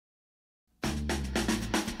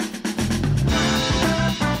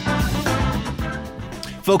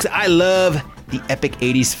Folks, I love the epic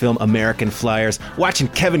 80s film American Flyers, watching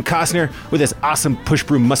Kevin Costner with his awesome push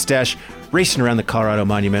broom mustache racing around the Colorado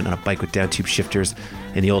Monument on a bike with down tube shifters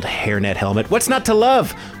and the old hairnet helmet. What's not to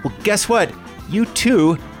love? Well, guess what? You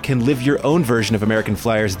too can live your own version of American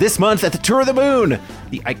Flyers this month at the Tour of the Moon,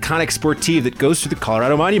 the iconic sportive that goes through the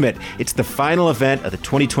Colorado Monument. It's the final event of the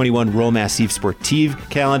 2021 Roll Massif Sportive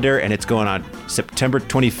calendar, and it's going on September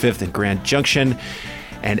 25th in Grand Junction.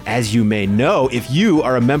 And as you may know, if you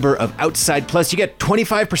are a member of Outside Plus, you get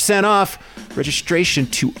 25% off registration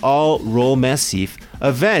to all Roll Massif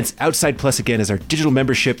events. Outside Plus, again, is our digital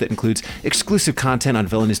membership that includes exclusive content on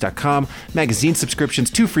VeloNews.com, magazine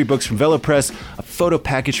subscriptions, 2 free books from VeloPress, a photo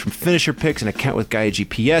package from Finisher Picks, an account with Gaia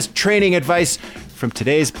GPS, training advice from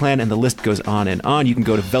today's plan, and the list goes on and on. You can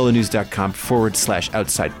go to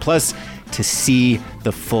VeloNews.com/Outside Plus to see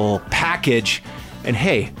the full package. And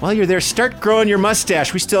hey, while you're there, start growing your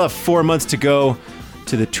mustache. We still have 4 months to go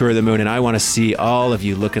to the Tour of the Moon, and I want to see all of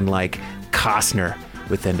you looking like Costner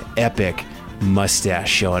with an epic mustache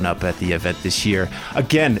showing up at the event this year.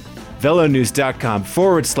 Again,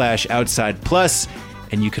 VeloNews.com/Outside Plus,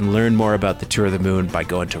 and you can learn more about the Tour of the Moon by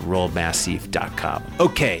going to RollMassif.com.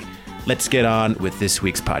 Okay, let's get on with this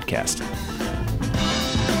week's podcast.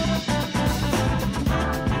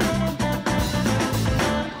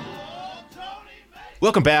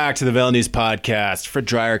 Welcome back to the Velo News Podcast. Fred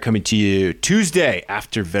Dreyer coming to you Tuesday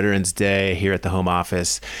after Veterans Day here at the home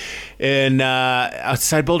office in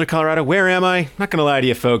outside Boulder, Colorado. Where am I? Not going to lie to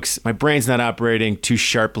you, folks. My brain's not operating too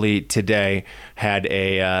sharply today. Had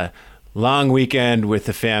a long weekend with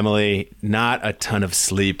the family. Not a ton of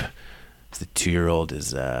sleep. The 2-year-old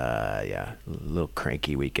is, a little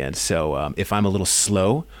cranky weekend. So if I'm a little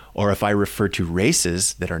slow or if I refer to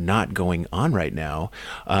races that are not going on right now,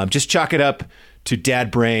 just chalk it up to dad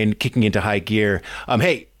brain kicking into high gear.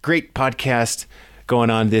 Hey, great podcast going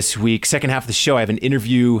on this week. Second half of the show, I have an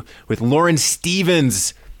interview with Lauren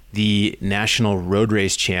Stevens, the national road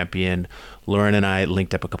race champion. Lauren and I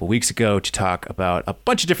linked up a couple weeks ago to talk about a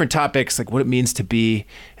bunch of different topics, like what it means to be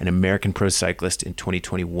an American pro cyclist in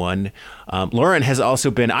 2021. Lauren has also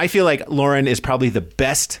been, I feel like Lauren is probably the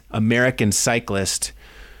best American cyclist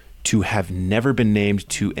to have never been named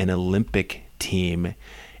to an Olympic team.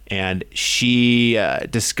 And she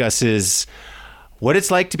discusses what it's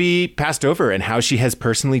like to be passed over and how she has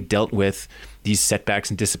personally dealt with these setbacks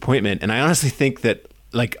and disappointment. And I honestly think that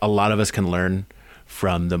like a lot of us can learn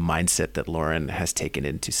from the mindset that Lauren has taken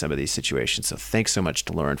into some of these situations. So thanks so much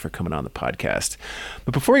to Lauren for coming on the podcast.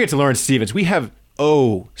 But before we get to Lauren Stevens, we have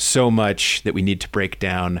so much that we need to break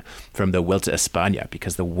down from the Vuelta a España,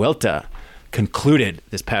 because the Vuelta concluded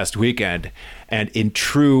this past weekend and in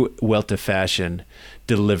true Vuelta fashion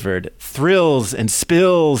delivered thrills and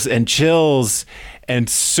spills and chills and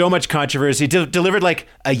so much controversy. Delivered like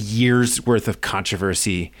a year's worth of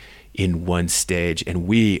controversy in one stage. And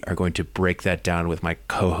we are going to break that down with my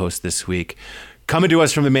co-host this week. Coming to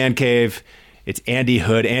us from the man cave, it's Andy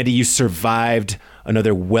Hood. Andy, you survived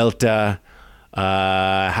another Vuelta.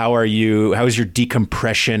 How are you? How has your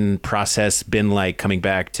decompression process been like coming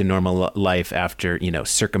back to normal life after,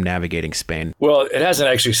 circumnavigating Spain? Well, it hasn't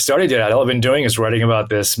actually started yet. All I've been doing is writing about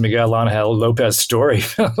this Miguel Angel Lopez story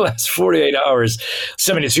for the last 48 hours,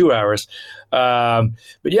 72 hours. But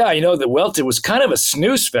yeah, the Vuelta was kind of a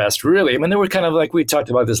snooze fest, really. I mean, there were kind of like we talked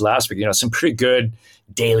about this last week, some pretty good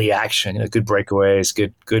daily action, good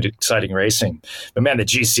breakaways, good exciting racing. But man, the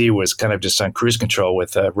GC was kind of just on cruise control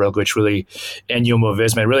with Roglic really and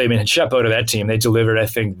Jumbo-Visma. Really, chapeau to that team. They delivered, I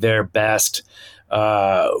think, their best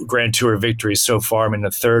Grand Tour victory so far.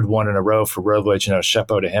 The third one in a row for Roglic.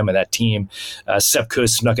 Chapeau to him and that team. Sepp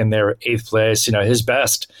Kuss snuck in there 8th place. His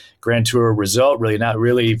best Grand Tour result. Really, not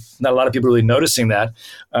a lot of people really noticing that.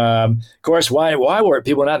 Of course, why were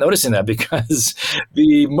people not noticing that? Because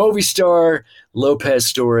the Movistar Lopez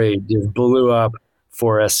story just blew up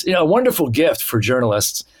for us. A wonderful gift for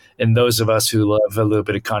journalists and those of us who love a little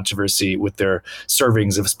bit of controversy with their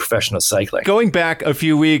servings of professional cycling. Going back a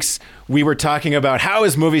few weeks, we were talking about how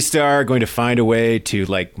is Movistar going to find a way to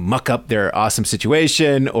muck up their awesome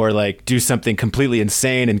situation or do something completely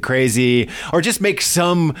insane and crazy or just make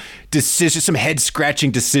some decision, some head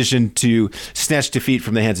scratching decision to snatch defeat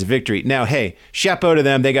from the hands of victory. Now, hey, chapeau to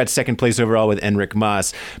them. They got second place overall with Enric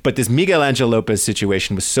Mas. But this Miguel Angel Lopez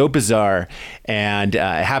situation was so bizarre, and it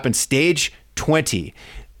happened stage 20.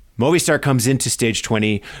 Movistar comes into stage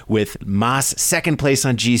 20 with Mas second place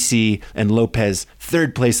on GC and Lopez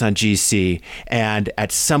third place on GC. And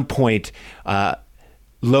at some point,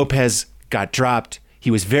 Lopez got dropped.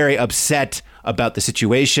 He was very upset about the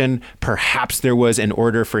situation. Perhaps there was an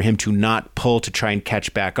order for him to not pull to try and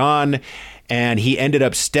catch back on. and he ended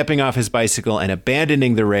up stepping off his bicycle and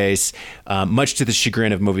abandoning the race, much to the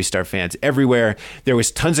chagrin of Movistar fans everywhere. There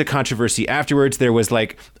was tons of controversy afterwards. There was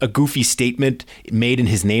like a goofy statement made in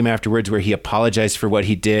his name afterwards where he apologized for what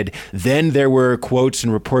he did. Then there were quotes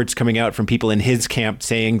and reports coming out from people in his camp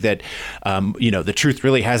saying that, the truth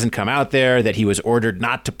really hasn't come out there, that he was ordered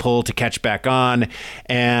not to pull to catch back on.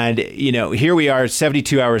 And, here we are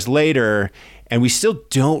 72 hours later, and we still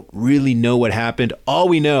don't really know what happened. All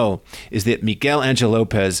we know is that Miguel Angel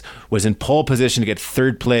Lopez was in pole position to get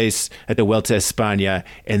third place at the Vuelta a España,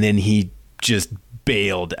 and then he just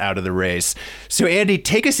bailed out of the race. So Andy,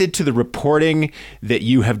 take us into the reporting that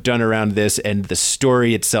you have done around this and the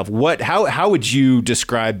story itself. How would you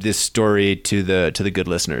describe this story to the good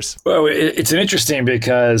listeners? Well, it's interesting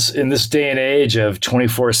because in this day and age of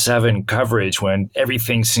 24/7 coverage, when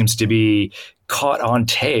everything seems to be caught on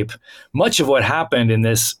tape, much of what happened in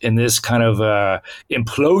this kind of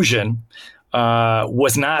implosion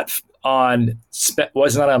was not on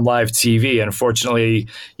live TV. Unfortunately,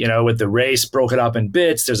 with the race broken up in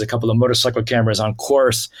bits, there's a couple of motorcycle cameras on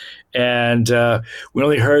course, and we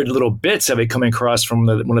only heard little bits of it coming across from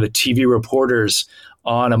one of the TV reporters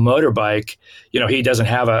on a motorbike. He doesn't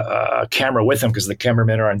have a camera with him because the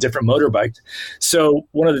cameramen are on different motorbikes. So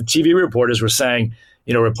one of the TV reporters was saying,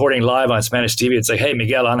 reporting live on Spanish TV, it's like, hey,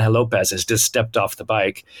 Miguel Angel Lopez has just stepped off the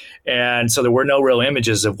bike. And so there were no real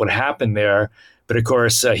images of what happened there. But of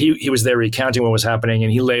course, he was there recounting what was happening.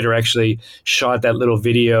 And he later actually shot that little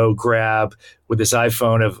video grab with his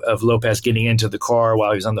iPhone of Lopez getting into the car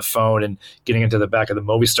while he was on the phone and getting into the back of the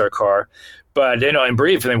Movistar car. But, in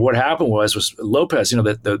brief, what happened was Lopez,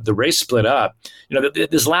 the race split up.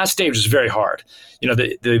 This last stage was very hard.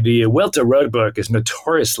 The Vuelta roadbook is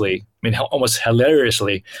notoriously, almost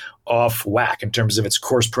hilariously off whack in terms of its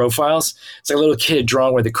course profiles. It's like a little kid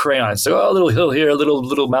drawing with a crayon. So, a little hill here, a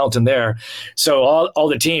little mountain there. So all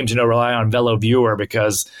the teams, rely on Velo Viewer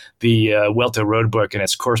because the Vuelta roadbook and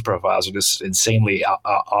its course profiles are just insanely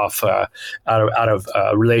off out of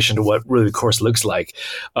relation to what really the course looks like.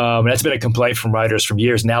 And that's been a complaint from riders from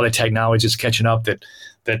years. Now the technology is catching up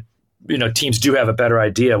that teams do have a better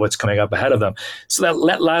idea of what's coming up ahead of them. So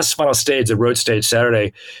that last final stage, the road stage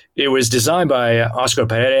Saturday, it was designed by Oscar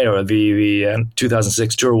Pereiro, the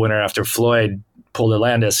 2006 Tour winner after Floyd pulled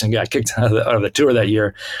Landis and got kicked out of the Tour that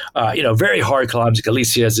year. Very hard climbs.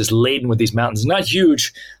 Galicia is just laden with these mountains, not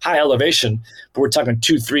huge, high elevation, but we're talking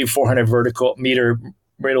 200, 300, 400 vertical meter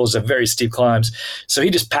riddles of very steep climbs. So he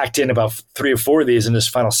just packed in about 3 or 4 of these in this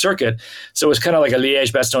final circuit. So it was kind of like a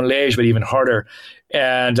Liège-Bastogne-Liège, but even harder.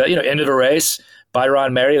 And, end of the race,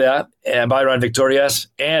 Byron Merida and Byron Victorias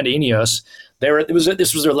and Ineos,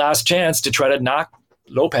 this was their last chance to try to knock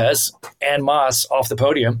Lopez and Mas off the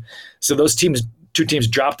podium. So those two teams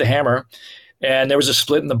dropped the hammer, and there was a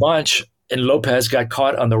split in the bunch, and Lopez got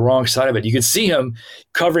caught on the wrong side of it. You could see him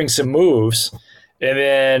covering some moves, and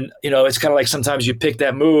then, it's kind of like sometimes you pick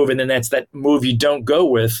that move, and then that's that move you don't go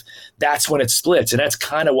with. That's when it splits, and that's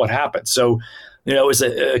kind of what happened. So, it was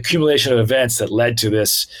an accumulation of events that led to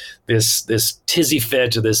this tizzy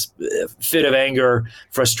fit, to this fit of anger,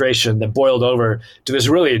 frustration that boiled over to this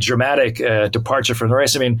really dramatic departure from the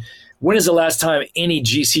race. When is the last time any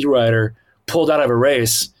GC rider pulled out of a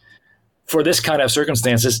race for this kind of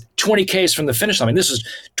circumstances, 20 Ks from the finish line? This was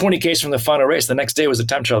 20 Ks from the final race. The next day was the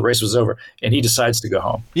time trial. The race was over, and he decides to go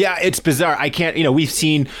home. Yeah, it's bizarre. I can't, we've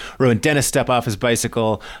seen Rowan Dennis step off his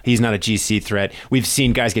bicycle. He's not a GC threat. We've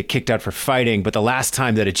seen guys get kicked out for fighting, but the last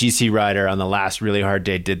time that a GC rider on the last really hard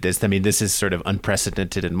day did this, this is sort of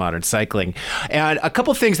unprecedented in modern cycling. And a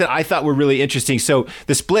couple things that I thought were really interesting. So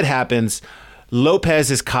the split happens. Lopez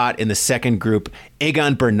is caught in the second group.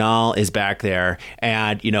 Egan Bernal is back there.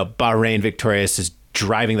 And, Bahrain Victorious is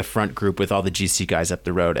driving the front group with all the GC guys up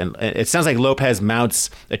the road. And it sounds like Lopez mounts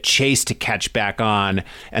a chase to catch back on,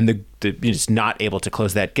 and he's not able to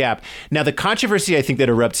close that gap. Now, the controversy I think that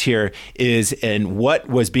erupts here is in what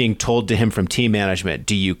was being told to him from team management.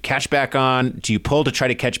 Do you catch back on? Do you pull to try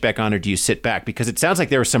to catch back on, or do you sit back? Because it sounds like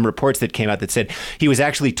there were some reports that came out that said he was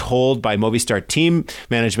actually told by Movistar team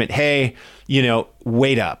management, hey,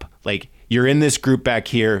 wait up. Like, you're in this group back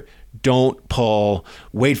here. Don't pull,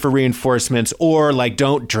 wait for reinforcements, or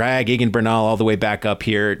don't drag Egan Bernal all the way back up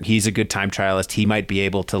here. He's a good time trialist. He might be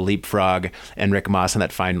able to leapfrog Enric Mas on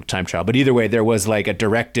that final time trial. But either way, there was a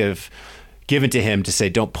directive given to him to say,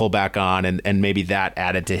 don't pull back on. And maybe that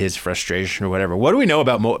added to his frustration or whatever. What do we know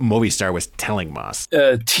about Movistar was telling Mas?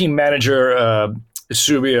 Team manager,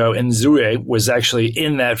 Subio Nzue was actually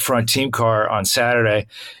in that front team car on Saturday,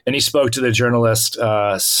 and he spoke to the journalist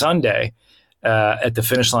Sunday. at the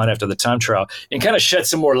finish line after the time trial, and kind of shed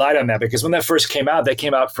some more light on that, because when that first came out, that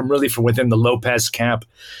came out from within the Lopez camp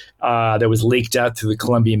that was leaked out to the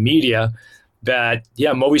Colombian media that,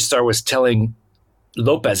 Movistar was telling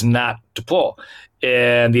Lopez not to pull.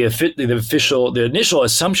 And the initial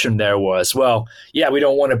assumption there was, we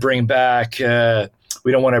don't want to bring back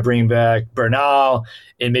Bernal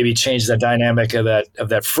and maybe change the dynamic of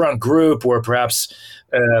that front group, where perhaps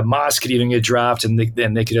Mas could even get dropped, and they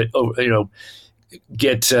could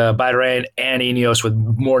get Bahrain and Ineos with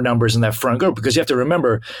more numbers in that front group, because you have to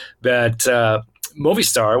remember that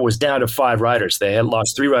Movistar was down to 5 riders. They had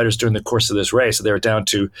lost 3 riders during the course of this race. So they were down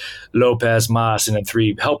to Lopez, Mas, and then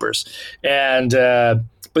 3 helpers. And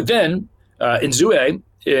but then Nzue,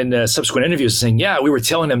 in subsequent interviews, saying, we were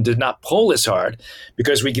telling him to not pull as hard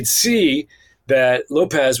because we could see that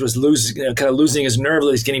Lopez was losing his nerve.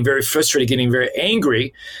 He's getting very frustrated, getting very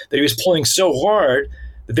angry, that he was pulling so hard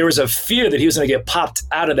that there was a fear that he was going to get popped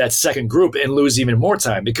out of that second group and lose even more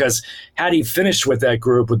time. Because had he finished with that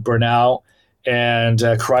group with Bernal and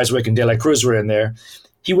Kreiswick and De La Cruz were in there,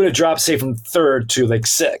 he would have dropped, say, from 3rd to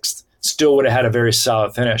 6th. Still would have had a very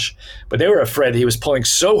solid finish. But they were afraid that he was pulling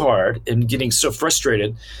so hard and getting so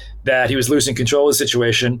frustrated that he was losing control of the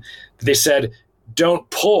situation. They said, don't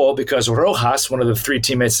pull, because Rojas, one of the 3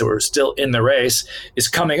 teammates that were still in the race, is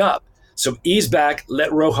coming up. So ease back,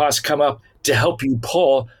 let Rojas come up to help you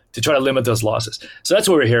pull, to try to limit those losses. So that's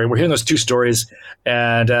what we're hearing. We're hearing those 2 stories.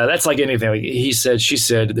 And that's like anything. Like he said, she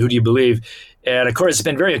said, who do you believe? And of course, it's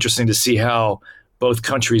been very interesting to see how both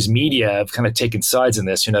countries' media have kind of taken sides in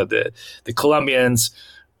this. The Colombians,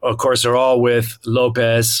 of course, are all with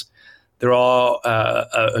Lopez. They're all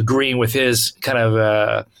agreeing with his kind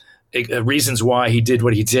of reasons why he did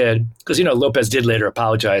what he did. Because, Lopez did later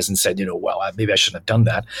apologize and said, maybe I shouldn't have done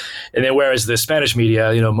that. And then whereas the Spanish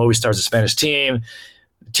media, Movistar's a Spanish team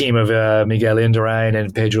of Miguel Indurain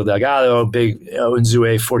and Pedro Delgado, big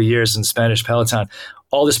Nzue, 40 years in Spanish peloton.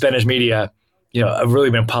 All the Spanish media, I've really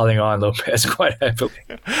been piling on Lopez quite heavily.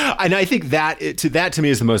 And I think that to me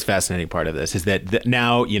is the most fascinating part of this, is that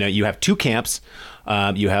now, you have 2 camps.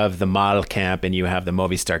 You have the model camp and you have the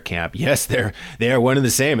Movistar camp. Yes, they are one and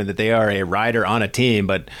the same in that they are a rider on a team,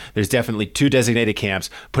 but there's definitely 2 designated camps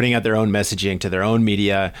putting out their own messaging to their own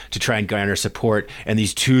media to try and garner support. And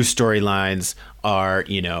these 2 storylines are,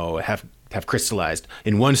 have crystallized.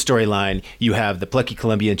 In one storyline, you have the plucky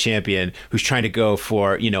Colombian champion who's trying to go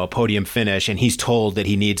for, a podium finish, and he's told that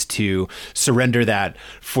he needs to surrender that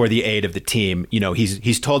for the aid of the team.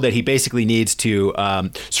 He's told that he basically needs to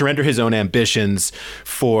surrender his own ambitions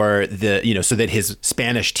for so that his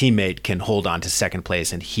Spanish teammate can hold on to second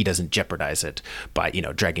place and he doesn't jeopardize it by,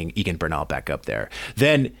 dragging Egan Bernal back up there.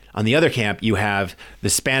 Then on the other camp, you have the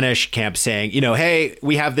Spanish camp saying, hey,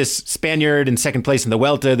 we have this Spaniard in second place in the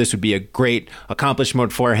Vuelta. This would be a great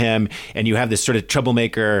accomplishment for him. And you have this sort of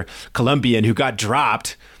troublemaker Colombian who got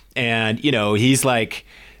dropped. And, he's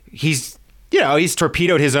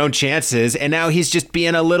torpedoed his own chances. And now he's just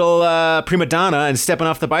being a little prima donna and stepping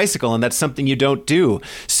off the bicycle. And that's something you don't do.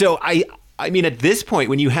 So I mean, at this point,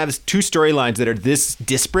 when you have 2 storylines that are this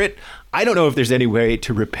disparate, I don't know if there's any way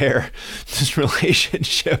to repair this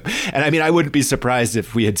relationship. And I mean, I wouldn't be surprised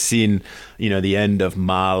if we had seen, the end of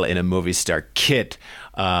Mal in a Movistar kit.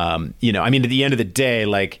 I mean, at the end of the day,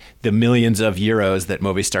 the millions of euros that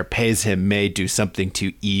Movistar pays him may do something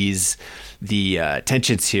to ease the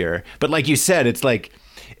tensions here. But like you said, it's like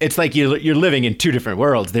you're living in 2 different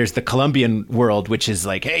worlds. There's the Colombian world, which is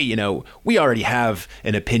like, hey, we already have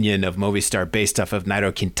an opinion of Movistar based off of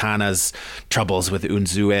Nairo Quintana's troubles with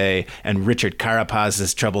Nzue and Richard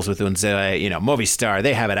Carapaz's troubles with Nzue. Movistar,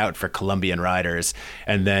 they have it out for Colombian riders.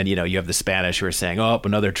 And then, you have the Spanish who are saying,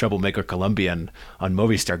 another troublemaker Colombian on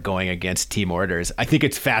Movistar going against team orders. I think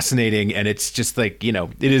it's fascinating. And it's just it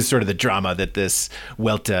is sort of the drama that this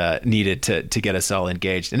Vuelta needed to get us all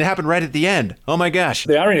engaged. And it happened right at the end. Oh my gosh.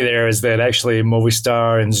 The irony there is that actually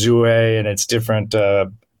Movistar and Nzue and its different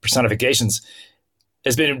personifications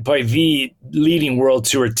has been probably the leading world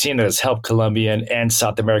tour team that has helped Colombian and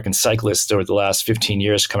South American cyclists over the last 15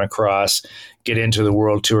 years come across, get into the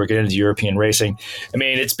world tour, get into European racing. I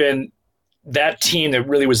mean, it's been that team that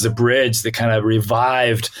really was the bridge that kind of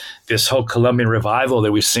revived this whole Colombian revival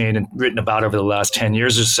that we've seen and written about over the last 10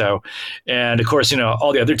 years or so. And of course,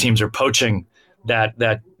 all the other teams are poaching that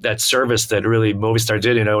service that really Movistar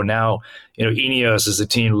did. Now, Ineos is a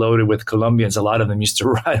team loaded with Colombians. A lot of them used to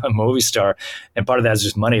ride on Movistar, and part of that is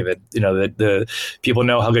just money. That the people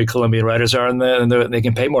know how good Colombian riders are, and they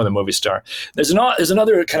can pay more than Movistar. There's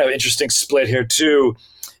another kind of interesting split here too,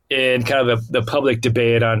 in kind of the public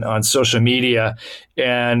debate on social media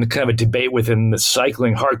and kind of a debate within the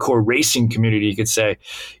cycling hardcore racing community, you could say.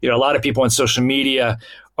 A lot of people on social media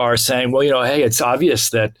are saying, well, hey, it's obvious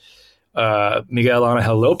that Miguel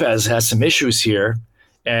Angel Lopez has some issues here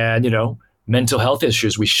and, mental health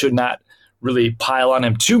issues. We should not really pile on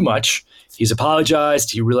him too much. He's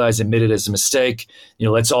apologized. He realized, admitted his mistake.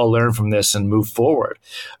 Let's all learn from this and move forward.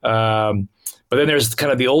 But then there's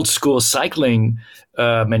kind of the old school cycling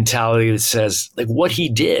mentality that says, like, what he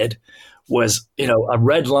did was, a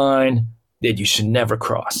red line that you should never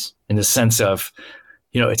cross, in the sense of,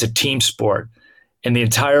 it's a team sport, and the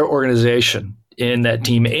entire organization in that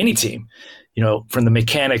team, any team, from the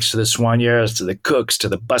mechanics to the soigneurs to the cooks to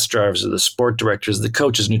the bus drivers to the sport directors, the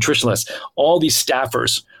coaches, nutritionalists, all these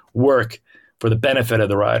staffers work for the benefit of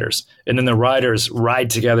the riders. And then the riders ride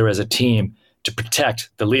together as a team to protect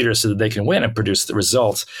the leaders so that they can win and produce the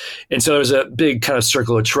results. And so there's a big kind of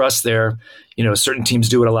circle of trust there. Certain teams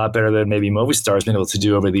do it a lot better than maybe Movistar has been able to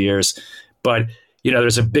do over the years. But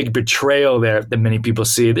there's a big betrayal there that many people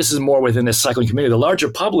see. This is more within the cycling community. The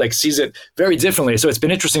larger public sees it very differently. So it's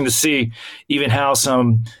been interesting to see even how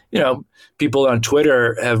some, people on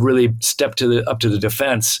Twitter have really stepped up to the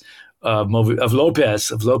defense of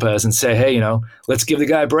Lopez and say, hey, let's give the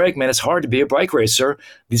guy a break, man. It's hard to be a bike racer.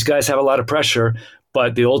 These guys have a lot of pressure.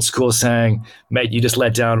 But the old school saying, mate, you just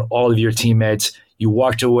let down all of your teammates. You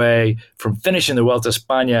walked away from finishing the Vuelta a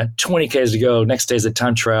España, 20 Ks to go. Next day is the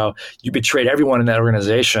time trial. You betrayed everyone in that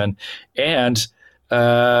organization. And,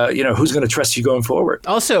 who's going to trust you going forward?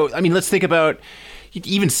 Also, let's think about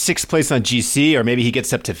even sixth place on GC, or maybe he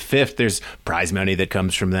gets up to fifth. There's prize money that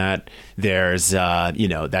comes from that. There's,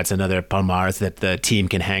 that's another palmarès that the team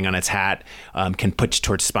can hang on its hat, can put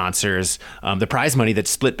towards sponsors. The prize money that's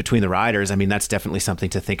split between the riders, that's definitely something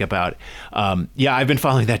to think about. I've been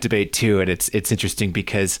following that debate too, and it's interesting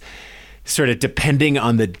because sort of depending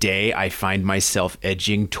on the day, I find myself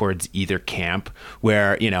edging towards either camp,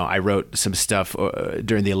 where, I wrote some stuff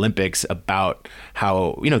during the Olympics about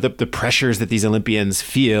how, the pressures that these Olympians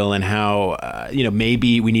feel, and how,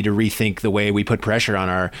 maybe we need to rethink the way we put pressure on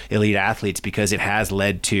our elite athletes, because it has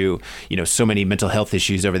led to, so many mental health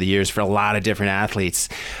issues over the years for a lot of different athletes.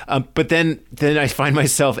 But then I find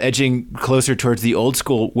myself edging closer towards the old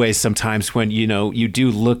school ways sometimes, when, you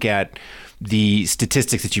do look at the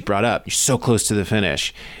statistics that you brought up. You're so close to the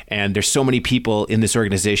finish, and there's so many people in this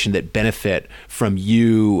organization that benefit from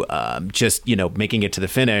you just making it to the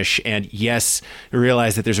finish. And yes,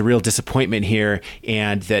 realize that there's a real disappointment here,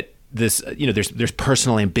 and that this there's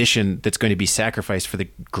personal ambition that's going to be sacrificed for the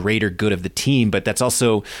greater good of the team. But that's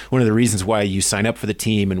also one of the reasons why you sign up for the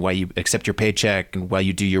team and why you accept your paycheck and why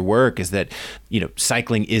you do your work, is that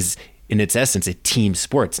cycling is, in its essence, a team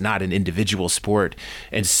sport. It's not an individual sport.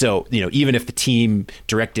 And so, even if the team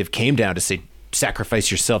directive came down to say,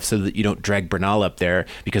 sacrifice yourself so that you don't drag Bernal up there,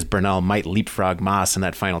 because Bernal might leapfrog Mas in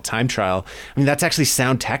that final time trial, that's actually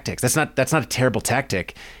sound tactics. That's not a terrible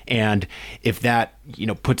tactic. And if that,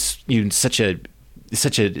 puts you in such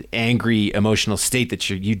an angry, emotional state that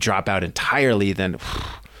you drop out entirely, then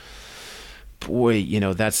boy,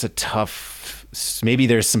 that's a tough, maybe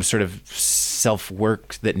there's some sort of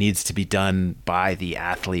self-work that needs to be done by the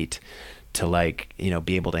athlete to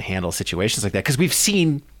be able to handle situations like that. Because we've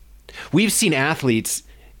seen athletes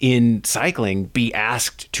in cycling be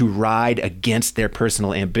asked to ride against their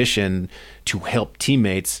personal ambition to help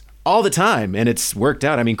teammates all the time, and it's worked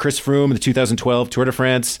out. Chris Froome in the 2012 Tour de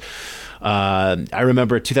France. I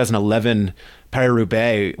remember 2011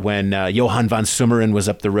 Paris-Roubaix when Johan van Sumeren was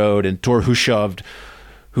up the road, and Thor Hushovd,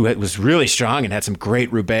 who was really strong and had some great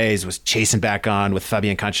Roubaix, was chasing back on with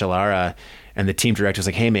Fabian Cancellara, and the team director was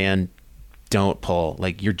like, hey man, don't pull.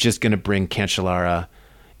 You're just going to bring Cancellara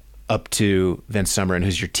up to Van Sumeren,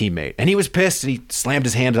 who's your teammate. And he was pissed, and he slammed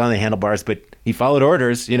his hand on the handlebars, but he followed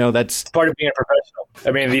orders. That's part of being a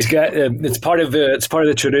professional. These guys, it's part of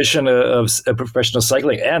the tradition of professional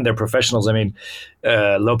cycling, and they're professionals.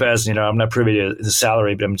 Lopez, I'm not privy to the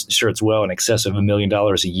salary, but I'm sure it's well in excess of $1 million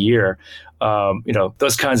a year.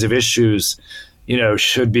 Those kinds of issues,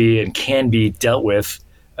 should be and can be dealt with,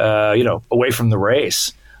 away from the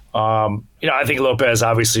race. I think Lopez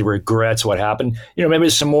obviously regrets what happened. Maybe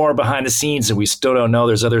there's some more behind the scenes that we still don't know.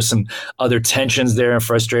 There's some other tensions there and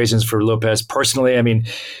frustrations for Lopez personally.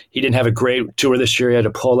 He didn't have a great tour this year. He had to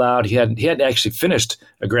pull out. He hadn't actually finished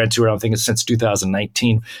a Grand Tour, I don't think, since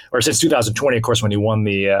 2019 or since 2020, of course, when he won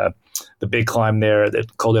the big climb there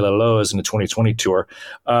at Col de la Loze in the 2020 Tour.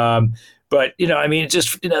 But,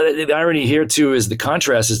 the irony here, too, is the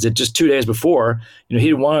contrast is that just 2 days before,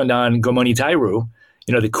 he'd won on Gomoni Tairu,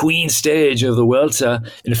 the queen stage of the Vuelta.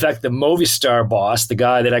 In fact, the Movistar boss, the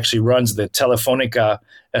guy that actually runs the Telefónica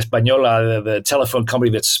Española, the telephone company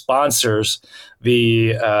that sponsors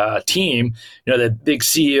the team, the big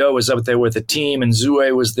CEO was up there with the team, and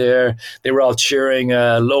Zue was there. They were all cheering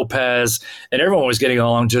Lopez, and everyone was getting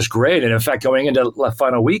along just great. And in fact, going into the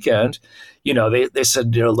final weekend, they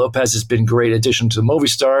said, Lopez has been a great addition to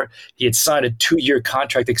Movistar. He had signed a 2-year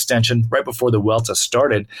contract extension right before the Vuelta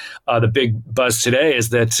started. The big buzz today is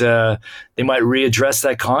that they might readdress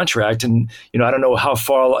that contract. And, I don't know how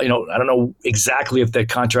far, I don't know exactly if that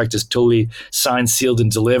contract is totally signed, sealed,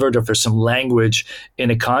 and delivered, or if there's some language in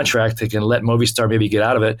a contract that can let Movistar maybe get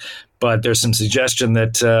out of it. But there's some suggestion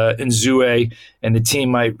that Nzue and the team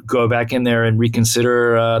might go back in there and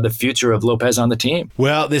reconsider the future of Lopez on the team.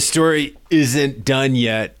 Well, this story isn't done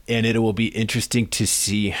yet, and it will be interesting to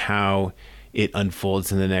see how it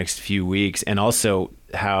unfolds in the next few weeks, and also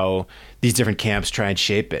how these different camps try and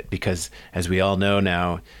shape it. Because as we all know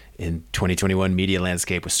now, in 2021 media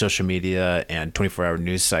landscape with social media and 24-hour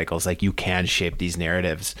news cycles, like, you can shape these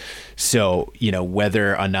narratives. So,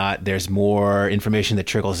 whether or not there's more information that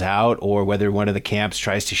trickles out, or whether one of the camps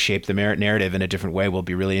tries to shape the narrative in a different way, will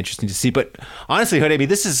be really interesting to see. But honestly, Hood,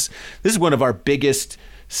 this is one of our biggest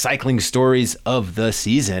cycling stories of the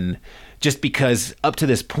season, just because up to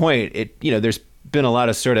this point, there's been a lot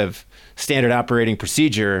of sort of standard operating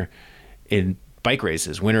procedure in bike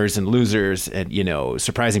races, winners and losers, and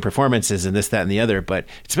surprising performances and this, that, and the other. But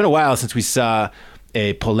it's been a while since we saw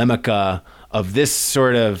a polemica of this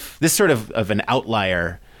sort of an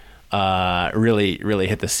outlier really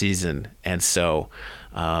hit the season. And so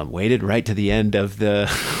waited right to the end of the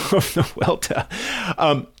Vuelta.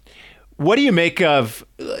 What do you make of,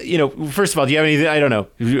 first of all, do you have anything? I don't know.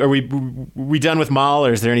 Are we done with Mal,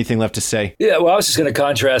 or is there anything left to say? Yeah, well, I was just going to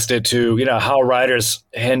contrast it to, how riders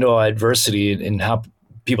handle adversity and how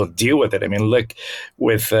people deal with it. I mean, look,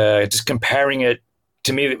 with just comparing it,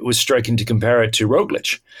 to me, it was striking to compare it to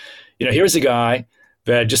Roglic. Here's a guy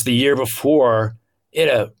that just the year before,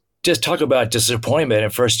 just talk about disappointment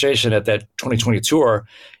and frustration at that 2020 Tour.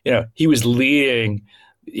 He was leading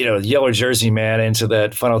yellow jersey man into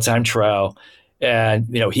that final time trial, and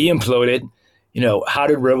he imploded. How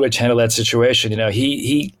did Roglic handle that situation?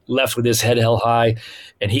 He left with his head held high,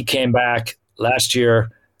 and he came back last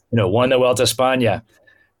year, won the Vuelta a España,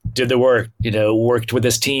 did the work, worked with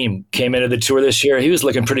his team, came into the Tour this year. He was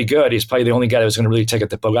looking pretty good. He's probably the only guy that was going to really take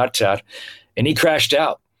it to Pogacar, and he crashed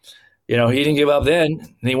out. He didn't give up then.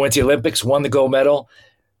 And he went to the Olympics, won the gold medal,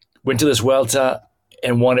 went to this Vuelta,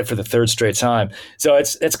 and won it for the third straight time. So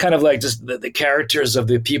it's kind of like just the characters of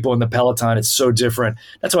the people in the peloton. It's so different.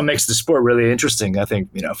 That's what makes the sport really interesting, I think,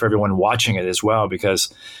 for everyone watching it as well,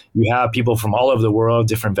 because you have people from all over the world,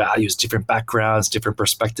 different values, different backgrounds, different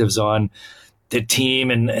perspectives on the team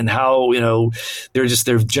and how, they're just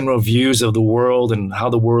their general views of the world and how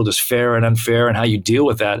the world is fair and unfair and how you deal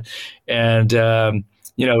with that. And,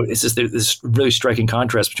 it's just this really striking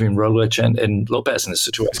contrast between Roglic and Lopez in this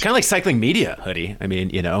situation. It's kind of like cycling media, Hoodie. I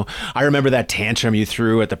mean, I remember that tantrum you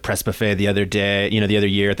threw at the press buffet the other day, the other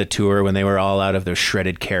year at the Tour, when they were all out of those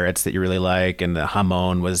shredded carrots that you really like, and the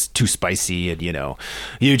jamon was too spicy, and,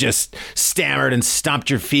 you just stammered and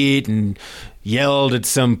stomped your feet and yelled at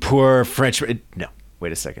some poor French. No,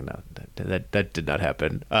 wait a second. No, that did not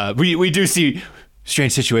happen. We do see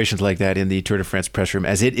strange situations like that in the Tour de France press room,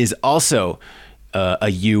 as it is also a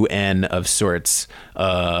UN of sorts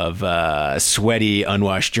of sweaty,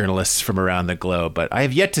 unwashed journalists from around the globe. But I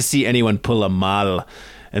have yet to see anyone pull a Mal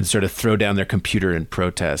and sort of throw down their computer in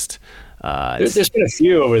protest. There's been a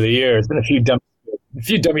few over the years. There's been a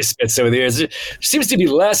few dummy spits over the years. There seems to be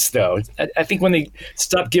less, though. I think when they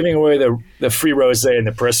stop giving away the free rosé and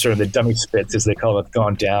the presser and the dummy spits, as they call it,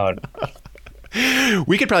 gone down.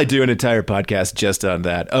 We could probably do an entire podcast just on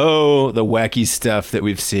that. Oh, the wacky stuff that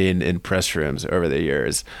we've seen in press rooms over the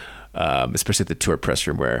years, especially at the Tour press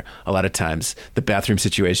room, where a lot of times the bathroom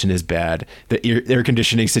situation is bad, the air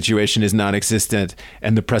conditioning situation is non-existent,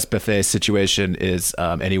 and the press buffet situation is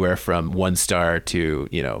anywhere from 1 star to,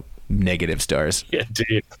 negative stars. Yeah,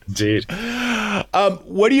 indeed.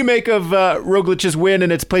 What do you make of Roglic's win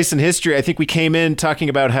and its place in history? I think we came in talking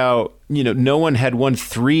about how, no one had won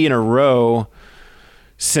 3 in a row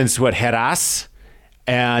since Heras,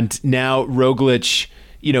 and now Roglic,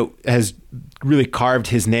 has really carved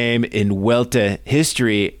his name in Vuelta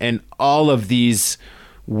history, and all of these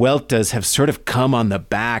Vueltas have sort of come on the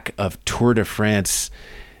back of Tour de France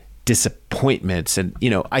disappointments. And,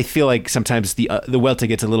 I feel like sometimes the Vuelta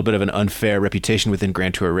gets a little bit of an unfair reputation within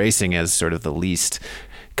Grand Tour racing as sort of the least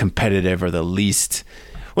competitive or the least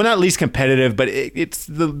well, not least competitive, but it's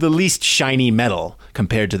the least shiny metal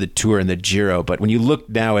compared to the Tour and the Giro. But when you look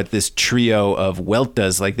now at this trio of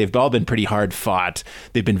Vueltas, like they've all been pretty hard fought.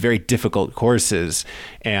 They've been very difficult courses.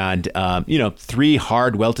 And, 3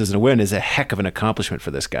 hard Vueltas and a win is a heck of an accomplishment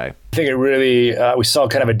for this guy. I think it really, we saw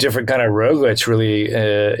kind of a different kind of Roglic really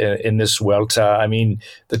in this Vuelta. I mean,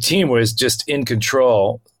 the team was just in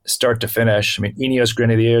control start to finish. I mean, Ineos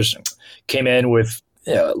Grenadiers came in with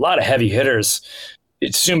a lot of heavy hitters.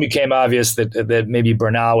 It soon became obvious that maybe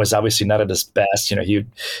Bernal was obviously not at his best. He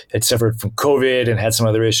had suffered from COVID and had some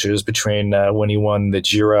other issues between when he won the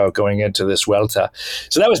Giro going into this Vuelta.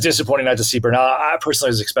 So that was disappointing not to see Bernal. I personally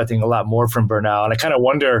was expecting a lot more from Bernal. And I kind of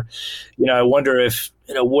wonder, if,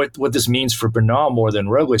 what this means for Bernal more than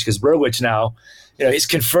Roglic, because Roglic now, he's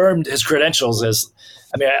confirmed his credentials as,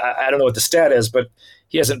 I don't know what the stat is, but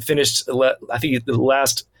he hasn't finished, I think the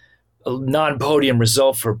last non-podium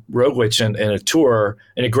result for Roglic in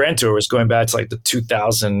a Grand Tour was going back to like the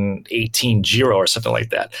 2018 Giro or something like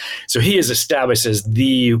that. So he is established as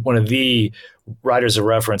one of the riders of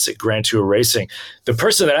reference at Grand Tour racing. The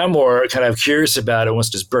person that I'm more kind of curious about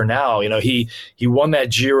almost is Bernal. He won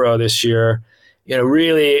that Giro this year.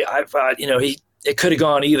 Really, I thought, it could have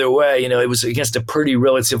gone either way. It was against a pretty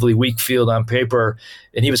relatively weak field on paper,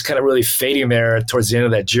 and he was kind of really fading there towards the end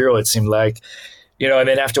of that Giro, it seemed like. And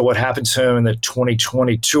then after what happened to him in the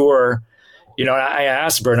 2020 Tour, I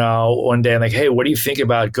asked Bernal one day, I'm like, hey, what do you think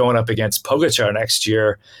about going up against Pogačar next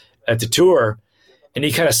year at the Tour? And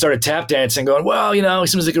he kind of started tap dancing, going, well, he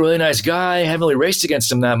seems like a really nice guy. I haven't really raced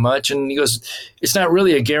against him that much. And he goes, it's not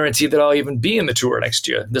really a guarantee that I'll even be in the Tour next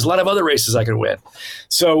year. There's a lot of other races I can win.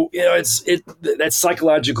 So, that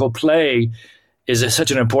psychological play is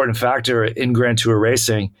such an important factor in Grand Tour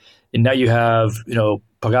racing. And now you have,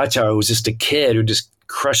 Pogačar, who's just a kid who just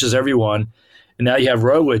crushes everyone. And now you have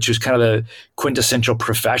Roglic, who's kind of the quintessential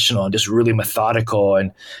professional and just really methodical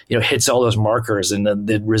and, hits all those markers, and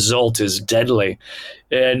the result is deadly.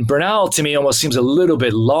 And Bernal, to me, almost seems a little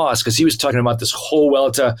bit lost because he was talking about this whole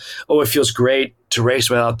Vuelta. Oh, it feels great to race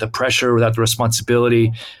without the pressure, without the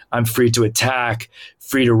responsibility. I'm free to attack,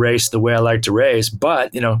 free to race the way I like to race.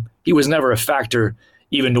 But, he was never a factor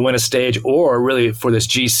even to win a stage or really for this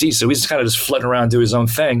GC. So he's kind of just flitting around, do his own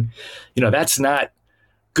thing. That's not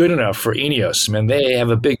good enough for Ineos. They have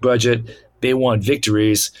a big budget. They want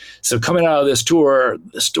victories. So coming out of this Tour,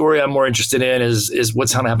 the story I'm more interested in is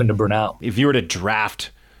what's going to happen to Bernal. If you were to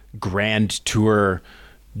draft Grand Tour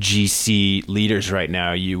GC leaders right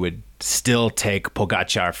now, you would still take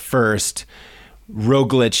Pogačar first.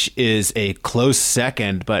 Roglic is a close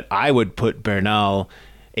second, but I would put Bernal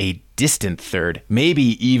a distant third, maybe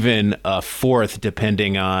even a fourth,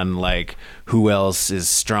 depending on like who else is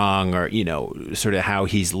strong or, sort of how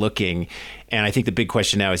he's looking. And I think the big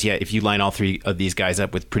question now is, if you line all 3 of these guys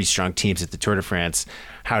up with pretty strong teams at the Tour de France,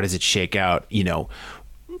 how does it shake out?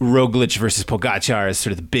 Roglic versus Pogačar is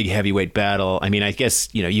sort of the big heavyweight battle. I guess,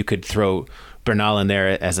 you could throw Bernal in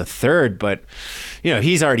there as a third, but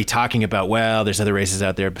he's already talking about, well, there's other races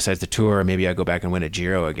out there besides the Tour. Maybe I go back and win a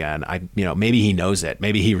Giro again. Maybe he knows it.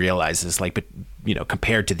 Maybe he realizes, but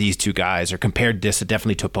compared to these 2 guys, or compared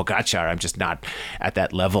definitely to Pogačar, I'm just not at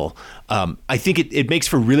that level. I think it makes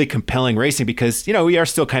for really compelling racing because we are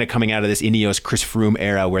still kind of coming out of this Ineos Chris Froome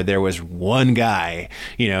era where there was one guy,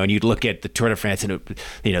 and you'd look at the Tour de France and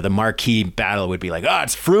the marquee battle would be like,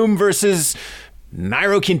 it's Froome versus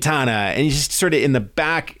Nairo Quintana, and you just sort of in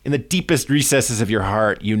the deepest recesses of your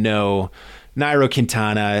heart, Nairo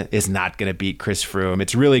Quintana is not going to beat Chris Froome.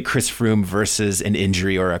 It's really Chris Froome versus an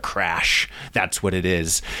injury or a crash. That's what it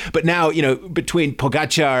is. But now, between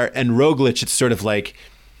Pogačar and Roglic, it's sort of like,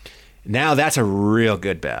 now that's a real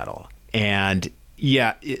good battle. And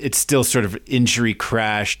it's still sort of injury,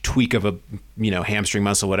 crash, tweak of a, hamstring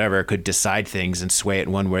muscle, whatever, could decide things and sway it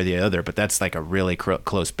one way or the other. But that's like a really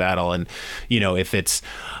close battle. And, if it's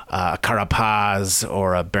a Carapaz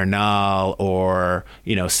or a Bernal or,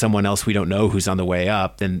 someone else we don't know who's on the way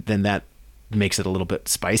up, then that makes it a little bit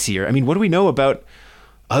spicier. What do we know about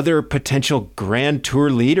other potential Grand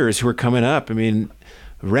Tour leaders who are coming up?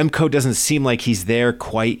 Remco doesn't seem like he's there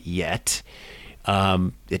quite yet.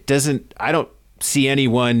 I don't see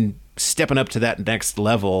anyone stepping up to that next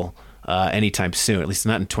level anytime soon, at least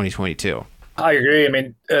not in 2022. I agree.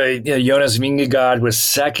 Jonas Vingegaard was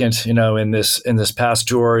second, in this past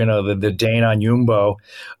Tour, the Dane on Jumbo.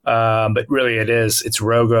 But really it's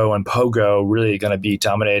Rogo and Pogo really going to be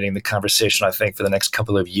dominating the conversation, I think, for the next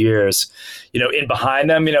couple of years. In behind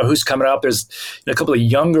them, who's coming up? There's a couple of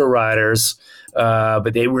younger riders,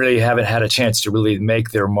 but they really haven't had a chance to really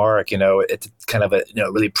make their mark, it's kind of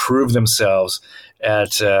really prove themselves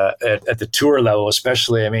at the tour level,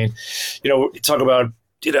 especially. I mean, talk about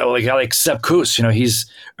like Sepp Kuss. He's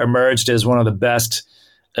emerged as one of the best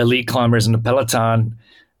elite climbers in the peloton,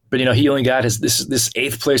 but he only got this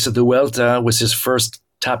 8th place at the Vuelta was his first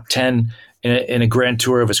top 10 in a Grand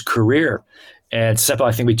Tour of his career. And Sepp,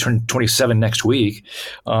 I think we turn 27 next week.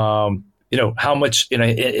 How much,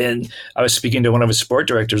 and I was speaking to one of his sport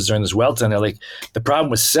directors during this Vuelta, and they're like, the problem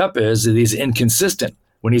with Sepp is that he's inconsistent.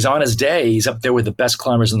 When he's on his day, he's up there with the best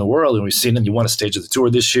climbers in the world. And we've seen him. He won a stage of the Tour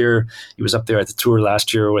this year. He was up there at the Tour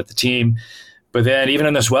last year with the team. But then even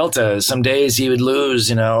in this Vuelta, some days he would lose,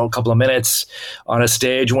 a couple of minutes on a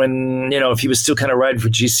stage when, if he was still kind of riding for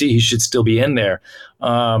GC, he should still be in there.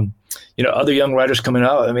 Other young riders coming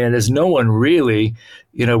up. I mean, there's no one really,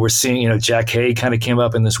 we're seeing, Jack Hay kind of came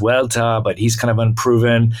up in this Vuelta, but he's kind of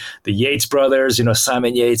unproven. The Yates brothers,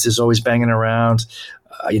 Simon Yates is always banging around.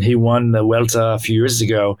 He won the Vuelta a few years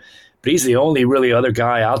ago, but he's the only really other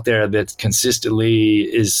guy out there that consistently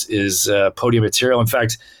is podium material. In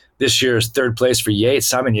fact, this year's 3rd place for Yates,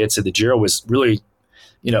 Simon Yates at the Giro, was really,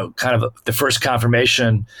 kind of the first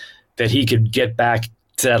confirmation that he could get back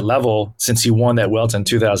to that level since he won that Vuelta in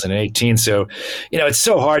 2018. So, it's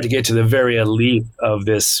so hard to get to the very elite of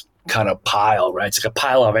this kind of pile, right? It's like a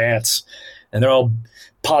pile of ants, and they're all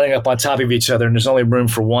piling up on top of each other, and there's only room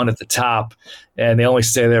for one at the top, and they only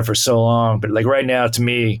stay there for so long. But like right now, to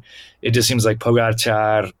me, it just seems like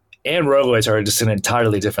Pogačar and Roglic are just an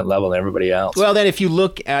entirely different level than everybody else. Well, then if you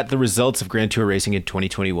look at the results of Grand Tour racing in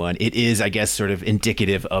 2021, it is, I guess, sort of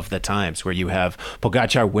indicative of the times where you have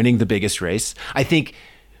Pogačar winning the biggest race. I think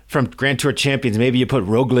from Grand Tour champions, maybe you put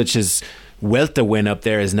Roglic's Vuelta win up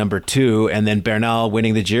there as number 2, and then Bernal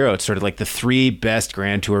winning the Giro. It's sort of like the 3 best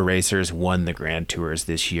Grand Tour racers won the Grand Tours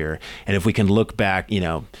this year. And if we can look back,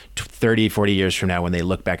 30, 40 years from now, when they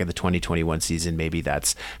look back at the 2021 season, maybe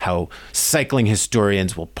that's how cycling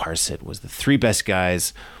historians will parse it, was the 3 best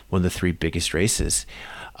guys won the 3 biggest races.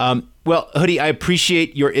 Well, Hoodie, I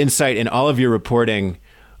appreciate your insight and all of your reporting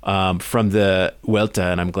from the Vuelta,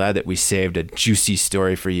 and I'm glad that we saved a juicy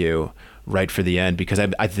story for you right for the end, because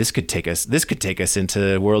this could take us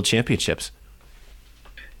into World Championships.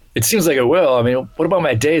 It seems like it will. I mean, what about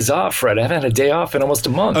my days off, Fred? I haven't had a day off in almost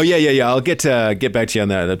a month. Oh yeah. I'll get back to you on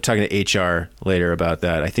that. I'm talking to HR later about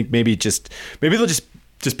that. I think maybe they'll just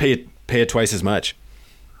pay it twice as much.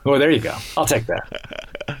 Oh, there you go. I'll take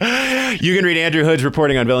that. You can read Andrew Hood's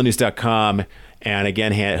reporting on VeloNews.com. And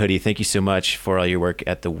again, Hoodie, thank you so much for all your work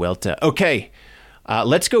at the Vuelta. Okay.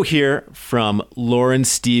 Let's go hear from Lauren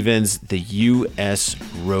Stephens, the U.S.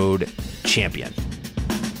 Road Champion.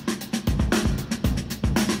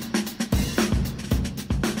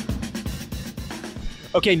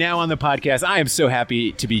 Okay, now on the podcast, I am so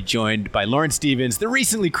happy to be joined by Lauren Stephens, the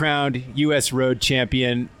recently crowned U.S. Road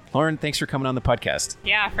Champion. Lauren, thanks for coming on the podcast.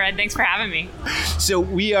 Yeah, Fred, thanks for having me. So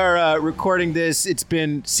we are recording this. It's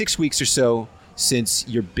been 6 weeks or so since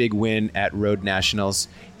your big win at Road Nationals.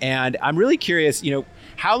 And I'm really curious,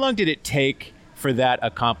 how long did it take for that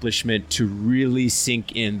accomplishment to really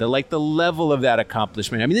sink in? The level of that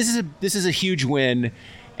accomplishment. I mean, this is a huge win.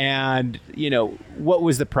 And, what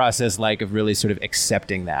was the process like of really sort of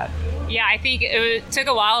accepting that? Yeah, I think it took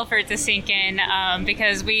a while for it to sink in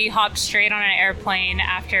because we hopped straight on an airplane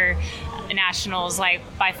after Nationals. Like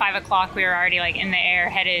by 5 o'clock, we were already in the air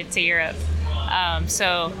headed to Europe.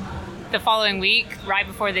 So the following week, right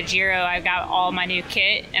before the Giro, I got all my new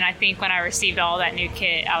kit. And I think when I received all that new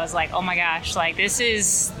kit, I was like, oh my gosh, this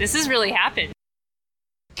has really happened.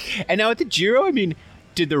 And now at the Giro, I mean,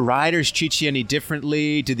 did the riders treat you any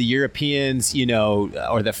differently? Did the Europeans,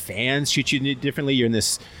 or the fans treat you any differently? You're in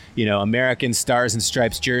this, American Stars and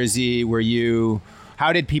Stripes jersey.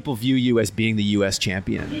 How did people view you as being the U.S.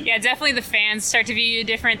 champion? Yeah, definitely the fans start to view you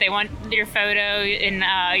different. They want your photo,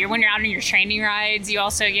 and when you're out on your training rides, you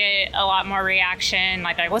also get a lot more reaction.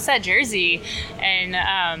 Like what's that jersey?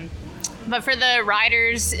 And but for the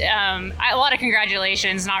riders, a lot of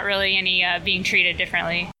congratulations. Not really any being treated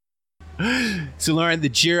differently. So Lauren, the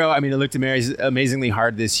Giro, I mean, it looked amazingly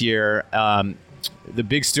hard this year. The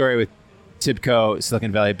big story with Tibco,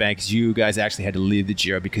 Silicon Valley Bank, is you guys actually had to leave the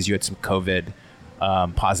Giro because you had some COVID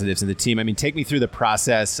positives in the team. I mean, take me through the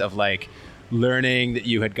process of learning that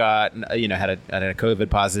you had gotten, had a COVID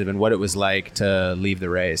positive, and what it was like to leave the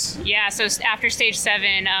race. Yeah, so after stage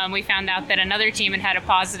 7, we found out that another team had a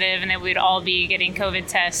positive, and that we'd all be getting COVID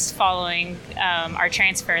tests following our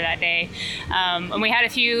transfer that day. And we had a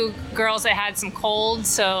few girls that had some colds,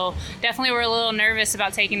 so definitely were a little nervous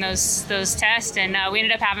about taking those tests, and we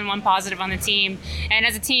ended up having one positive on the team. And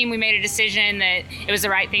as a team, we made a decision that it was the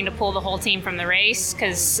right thing to pull the whole team from the race,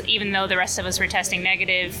 because even though the rest of us were testing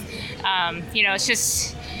negative, it's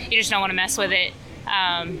just, you just don't want to mess with it.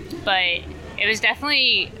 But it was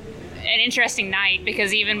definitely an interesting night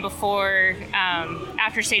because even before,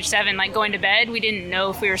 after stage 7, like going to bed, we didn't know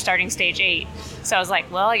if we were starting stage 8. So I was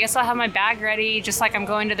like, well, I guess I'll have my bag ready just like I'm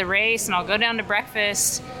going to the race, and I'll go down to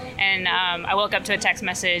breakfast. And I woke up to a text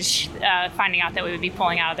message finding out that we would be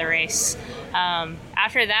pulling out of the race.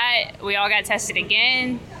 After that, we all got tested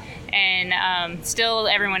again, and still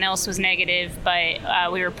everyone else was negative,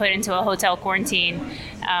 but we were put into a hotel quarantine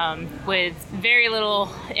with very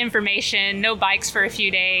little information, no bikes for a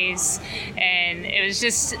few days, and it was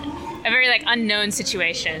just a very unknown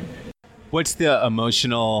situation. What's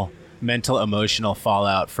the mental emotional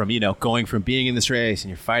fallout from, going from being in this race and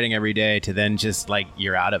you're fighting every day to then just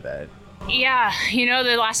you're out of it? Yeah,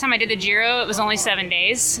 the last time I did the Giro, it was only 7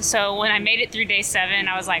 days. So when I made it through day 7,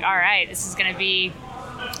 I was like, all right, this is going to be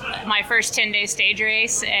my first 10-day stage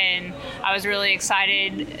race, and I was really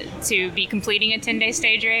excited to be completing a 10-day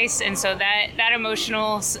stage race. And so that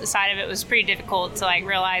emotional side of it was pretty difficult to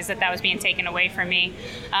realize that was being taken away from me.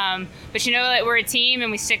 But that we're a team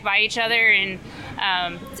and we stick by each other, and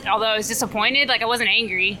although I was disappointed, I wasn't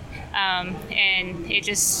angry, and it's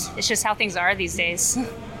just how things are these days.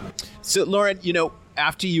 So Lauren,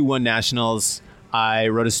 after you won nationals, I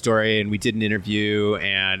wrote a story and we did an interview,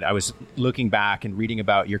 and I was looking back and reading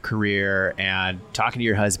about your career and talking to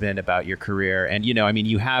your husband about your career. And,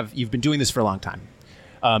 you've been doing this for a long time.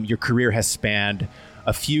 Your career has spanned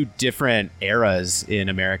a few different eras in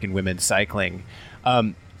American women's cycling.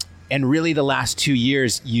 And really the last 2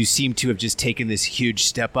 years, you seem to have just taken this huge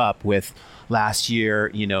step up with last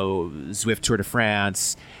year, Zwift Tour de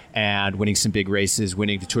France and winning some big races,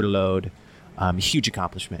 winning the Tour de l'Aude, huge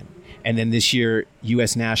accomplishment. And then this year,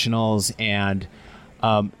 U.S. Nationals. And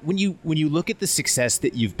when you look at the success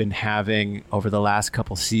that you've been having over the last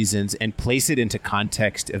couple seasons and place it into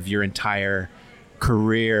context of your entire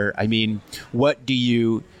career, what do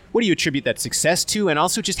you attribute that success to? And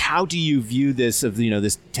also just how do you view this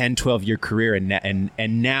this 10, 12-year career?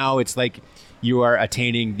 And now it's you are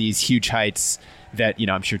attaining these huge heights that,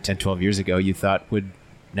 I'm sure 10, 12 years ago you thought would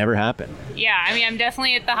never happen. Yeah, I'm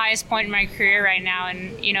definitely at the highest point in my career right now,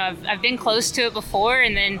 and I've been close to it before,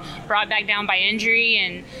 and then brought back down by injury,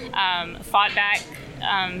 and fought back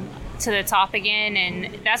to the top again.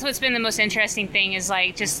 And that's what's been the most interesting thing is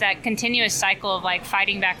just that continuous cycle of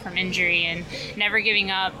fighting back from injury and never giving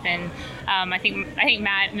up. And I think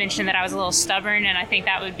Matt mentioned that I was a little stubborn, and I think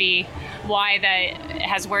that would be why that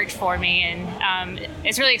has worked for me. And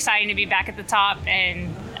it's really exciting to be back at the top,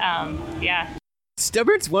 and yeah.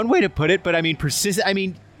 Stubborn's one way to put it, but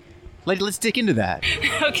persistent. Let's dig into that.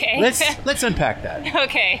 Okay. Let's unpack that.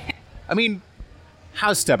 Okay.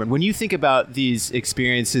 How stubborn? When you think about these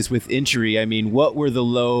experiences with injury, what were the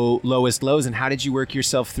lowest lows, and how did you work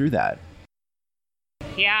yourself through that?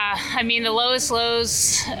 Yeah, the lowest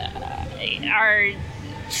lows are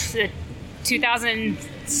the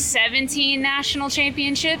 2017 national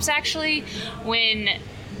championships, actually, when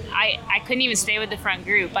I couldn't even stay with the front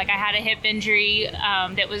group. I had a hip injury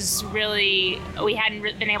that was really, we hadn't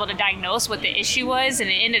been able to diagnose what the issue was, and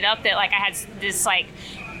it ended up that I had this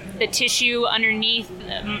the tissue underneath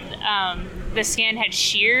the skin had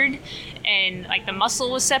sheared, and the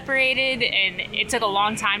muscle was separated, and it took a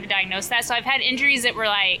long time to diagnose that. So I've had injuries that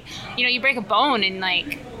were you break a bone and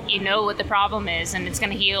what the problem is, and it's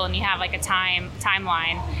going to heal, and you have a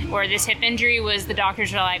timeline. Where this hip injury was, the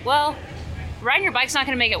doctors are well, riding your bike's not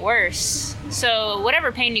going to make it worse, so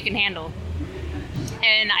whatever pain you can handle.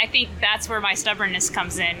 And I think that's where my stubbornness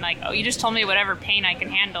comes in. You just told me whatever pain I can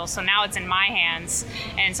handle, so now it's in my hands.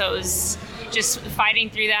 And so it was just fighting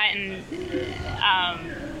through that, and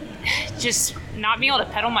just not being able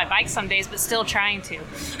to pedal my bike some days, but still trying to.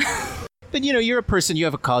 But you're a person, you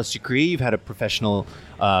have a college degree, you've had a professional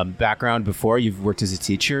background before, you've worked as a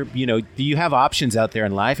teacher. Do you have options out there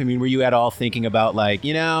in life? Were you at all thinking about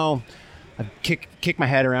I've kicked my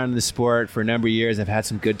head around in the sport for a number of years. I've had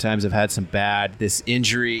some good times. I've had some bad. This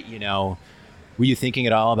injury, were you thinking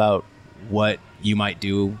at all about what you might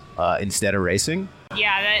do instead of racing?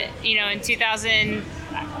 Yeah, in 2000,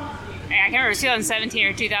 I can't remember, 2017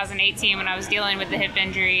 or 2018 when I was dealing with the hip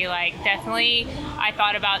injury, definitely I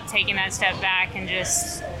thought about taking that step back and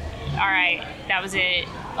just, all right, that was it.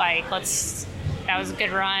 That was a good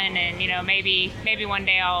run, and maybe one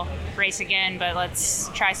day I'll race again, but let's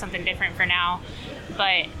try something different for now.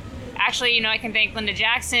 But actually, I can thank Linda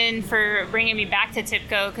Jackson for bringing me back to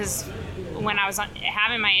TIPCO, because when I was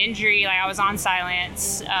having my injury, I was on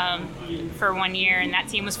Silence for 1 year, and that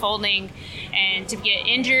team was folding. And to get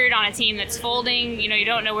injured on a team that's folding, you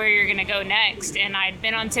don't know where you're going to go next. And I'd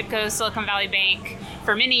been on TIPCO Silicon Valley Bank for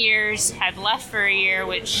for many years, had left for a year,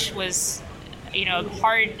 which was, a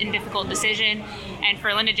hard and difficult decision. And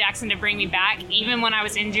for Linda Jackson to bring me back, even when I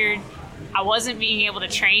was injured, I wasn't being able to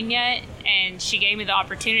train yet, and she gave me the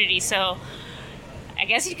opportunity. So I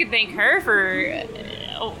guess you could thank her for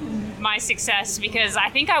my success, because I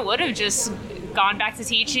think I would have just gone back to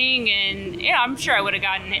teaching, and I'm sure I would have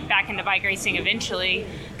gotten back into bike racing eventually,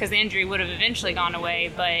 because the injury would have eventually gone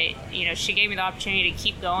away. But she gave me the opportunity to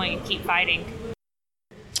keep going and keep fighting.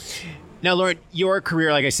 Now, Lauren, your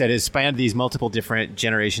career, like I said, has spanned these multiple different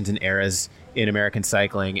generations and eras in American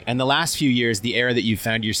cycling. And the last few years, the era that you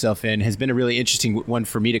found yourself in has been a really interesting one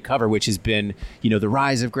for me to cover, which has been, the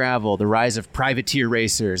rise of gravel, the rise of privateer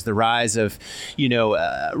racers, the rise of,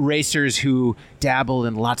 racers who dabble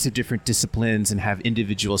in lots of different disciplines and have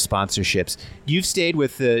individual sponsorships. You've stayed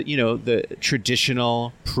with the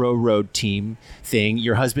traditional pro road team thing.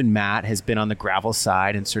 Your husband, Matt, has been on the gravel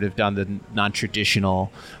side and sort of done the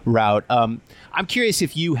non-traditional route. I'm curious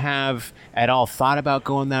if you have at all thought about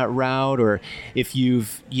going that route, or if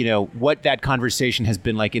you've, what that conversation has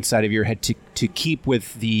been like inside of your head to keep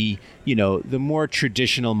with the, the more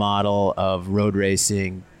traditional model of road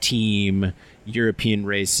racing, team, European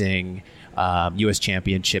racing, U.S.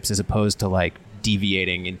 championships, as opposed to like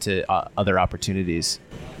deviating into other opportunities.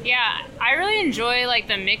 Yeah, I really enjoy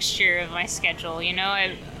the mixture of my schedule.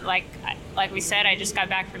 Like we said, I just got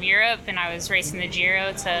back from Europe and I was racing the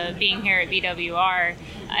Giro to being here at BWR,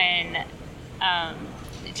 and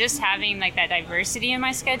just having that diversity in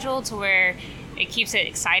my schedule to where it keeps it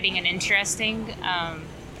exciting and interesting.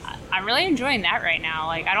 I'm really enjoying that right now.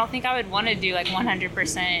 I don't think I would want to do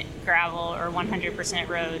 100% gravel or 100%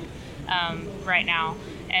 road right now,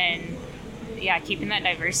 and keeping that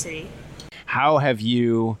diversity. How have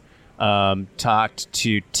you talked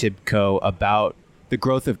to Tibco about the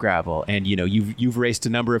growth of gravel, and you've raced a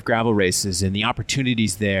number of gravel races and the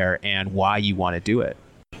opportunities there and why you want to do it?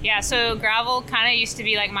 Yeah, so gravel kind of used to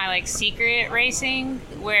be my secret racing,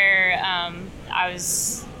 where I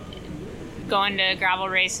was going to gravel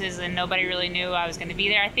races and nobody really knew I was going to be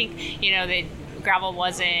there. I think that gravel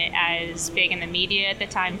wasn't as big in the media at the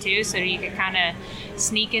time too, so you could kind of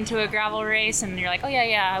sneak into a gravel race and you're like, oh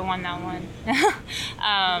yeah, I won that one.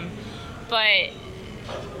 But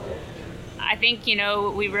I think,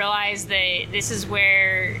 we realized that this is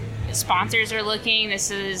where sponsors are looking.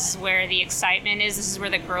 This is where the excitement is. This is where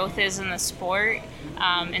the growth is in the sport.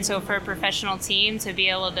 And so for a professional team to be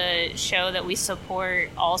able to show that we support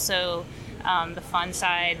also the fun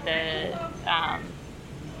side,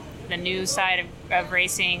 the new side of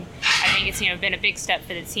racing, I think it's been a big step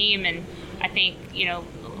for the team. And I think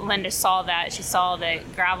Linda saw that. She saw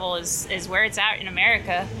that gravel is where it's at in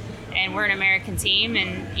America, and we're an American team,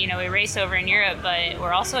 and we race over in Europe, but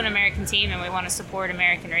we're also an American team, and we want to support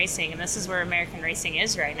American racing, and this is where American racing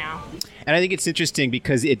is right now. And I think it's interesting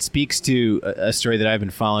because it speaks to a story that I've been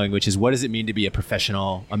following, which is, what does it mean to be a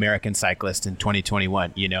professional American cyclist in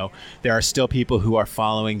 2021? There are still people who are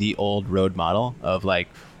following the old road model of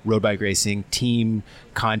road bike racing, team,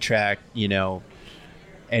 contract,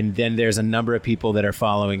 and then there's a number of people that are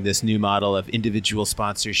following this new model of individual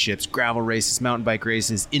sponsorships, gravel races, mountain bike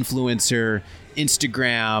races, influencer,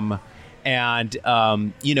 Instagram. And,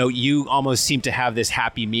 you almost seem to have this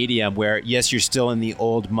happy medium where, yes, you're still in the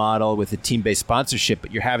old model with a team-based sponsorship,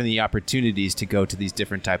 but you're having the opportunities to go to these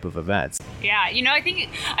different type of events. Yeah, I think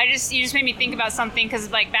you just made me think about something, because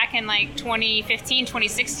back in 2015,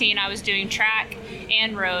 2016, I was doing track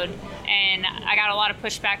and road. And I got a lot of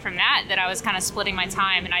pushback from that I was kind of splitting my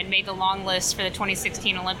time, and I'd made the long list for the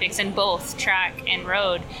 2016 Olympics in both track and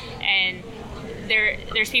road. And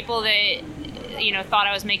there's people that thought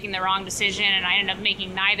I was making the wrong decision, and I ended up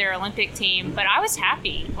making neither Olympic team, but I was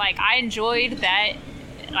happy. I enjoyed that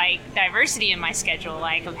diversity in my schedule,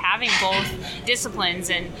 of having both disciplines,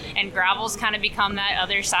 and gravel's kind of become that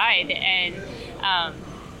other side. And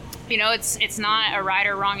it's not a right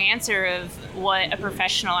or wrong answer of what a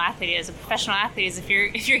professional athlete is. A professional athlete is if you're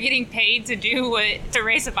getting paid to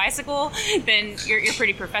race a bicycle, then you're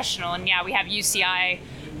pretty professional. And yeah, we have UCI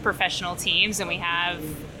professional teams, and we have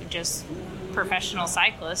just professional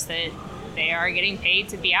cyclists that they are getting paid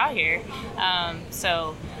to be out here.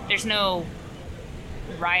 So there's no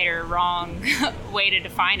right or wrong way to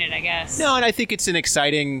define it, I guess. No, and I think it's an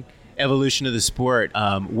exciting evolution of the sport,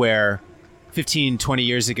 where 15, 20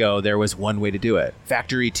 years ago, there was one way to do it.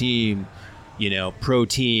 Factory team, pro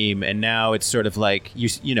team. And now it's sort of I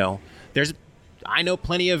know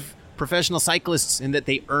plenty of professional cyclists in that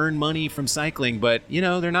they earn money from cycling, but,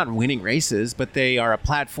 they're not winning races, but they are a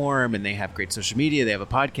platform and they have great social media. They have a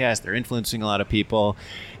podcast. They're influencing a lot of people.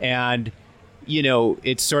 And,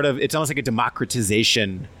 it's almost like a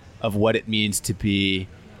democratization of what it means to be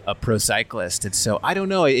a pro cyclist. And so I don't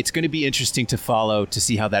know, it's going to be interesting to follow, to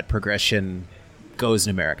see how that progression goes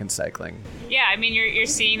in American cycling. Yeah, I mean, you're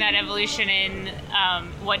seeing that evolution in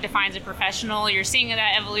what defines a professional. You're seeing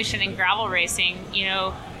that evolution in gravel racing.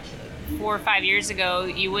 4 or 5 years ago,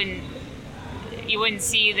 you wouldn't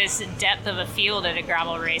see this depth of a field at a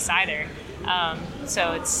gravel race either.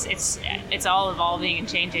 So it's all evolving and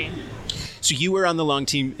changing. So you were on the long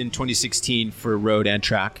team in 2016 for road and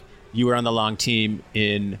track. You were on the long team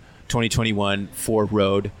in 2021 for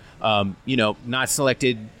road. Not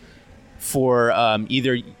selected for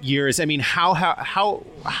either years. I mean, how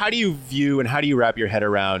do you view and how do you wrap your head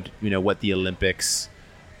around what the Olympics,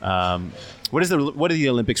 what do the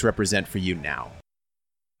Olympics represent for you now?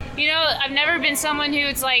 I've never been someone who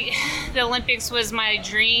it's like the Olympics was my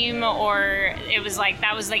dream, or it was like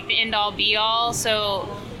that was like the end all be all. So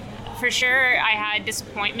for sure I had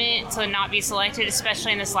disappointment to not be selected,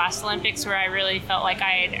 especially in this last Olympics, where I really felt like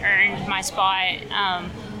I had earned my spot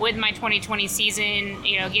with my 2020 season,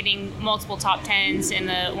 getting multiple top 10s in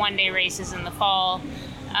the one-day races in the fall.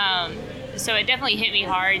 So it definitely hit me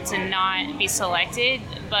hard to not be selected.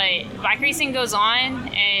 But bike racing goes on,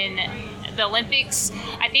 and the Olympics,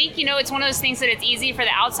 I think, it's one of those things that it's easy for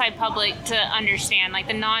the outside public to understand, like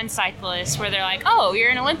the non-cyclists, where they're like, oh, you're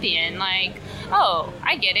an Olympian, like, oh,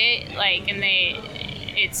 I get it, like, and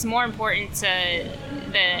it's more important to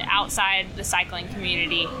the outside the cycling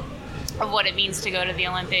community of what it means to go to the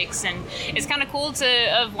Olympics. And it's kind of cool to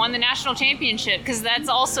have won the national championship, because that's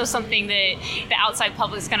also something that the outside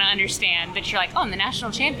public's going to understand, that you're like, oh, I'm the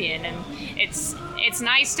national champion. And it's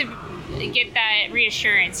nice to get that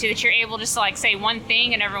reassurance so that you're able just to like say one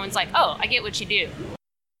thing and everyone's like, oh, I get what you do.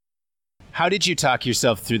 How did you talk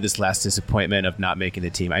yourself through this last disappointment of not making the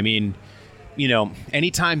team? I mean,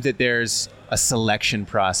 anytime that there's a selection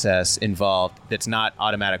process involved that's not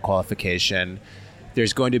automatic qualification,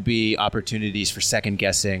 there's going to be opportunities for second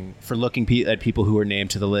guessing, for looking at people who are named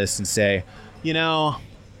to the list and say,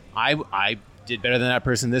 I did better than that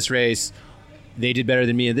person this race. They did better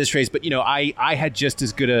than me in this race, but I had just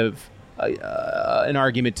as good of an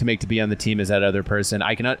argument to make to be on the team as that other person.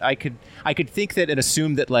 I could think that and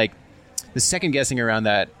assume that like the second guessing around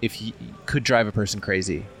that if you could drive a person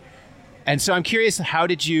crazy. And so I'm curious, how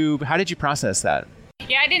did you process that?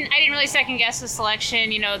 Yeah, I didn't really second guess the selection.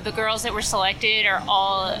 The girls that were selected are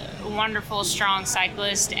all wonderful, strong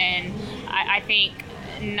cyclists, and I think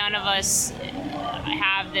none of us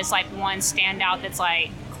have this like one standout that's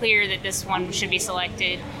like clear that this one should be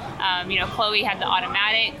selected. Chloe had the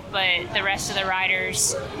automatic, but the rest of the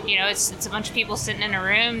riders, it's a bunch of people sitting in a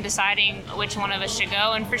room deciding which one of us should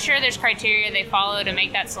go. And for sure, there's criteria they follow to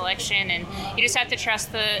make that selection, and you just have to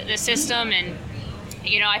trust the system. And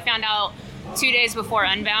I found out 2 days before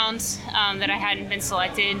Unbound that I hadn't been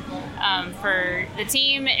selected for the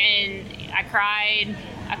team, and I cried.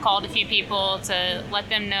 I called a few people to let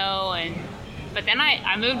them know, but then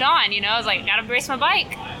I moved on. I was like, gotta brace my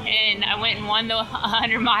bike, and I went and won the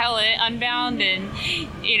 100-mile at Unbound, and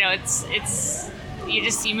it's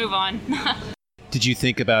you move on. Did you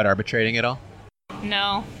think about arbitrating at all?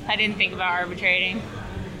 No, I didn't think about arbitrating.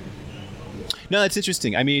 No, that's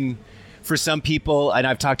interesting. I mean, for some people, and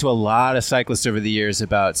I've talked to a lot of cyclists over the years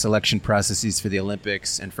about selection processes for the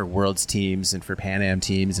Olympics and for Worlds teams and for Pan Am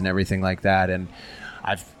teams and everything like that, and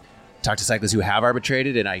I've talked to cyclists who have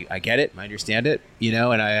arbitrated, and I get it, I understand it,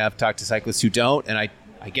 and I have talked to cyclists who don't, and I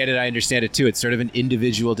get it, I understand it too. It's sort of an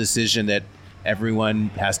individual decision that everyone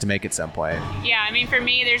has to make at some point. Yeah, I mean, for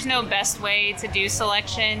me, there's no best way to do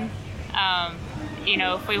selection.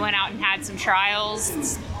 If we went out and had some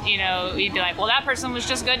trials, you'd be like, well, that person was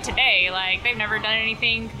just good today. Like, they've never done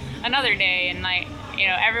anything another day. And like,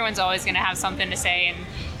 everyone's always going to have something to say, and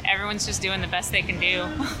everyone's just doing the best they can do.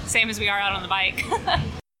 Same as we are out on the bike.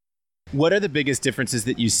 What are the biggest differences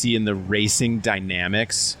that you see in the racing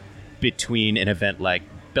dynamics between an event like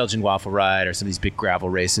Belgian Waffle Ride or some of these big gravel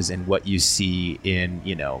races and what you see in,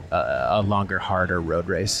 a longer, harder road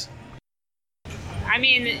race? I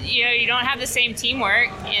mean, you don't have the same teamwork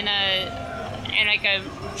in like a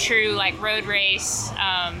true like road race.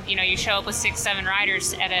 You show up with 6-7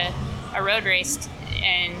 riders at a road race,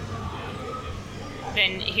 and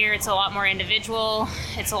then here it's a lot more individual.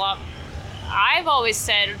 It's a lot. I've always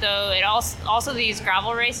said though, it also these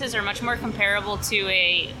gravel races are much more comparable to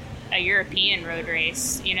a European road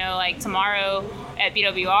race. Like tomorrow at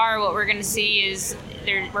BWR, what we're going to see is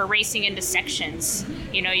we're racing into sections.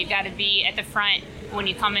 You've got to be at the front when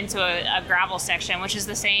you come into a gravel section, which is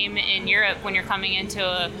the same in Europe when you're coming into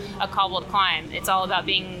a cobbled climb. It's all about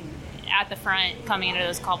being at the front coming into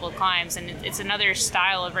those cobbled climbs. And it's another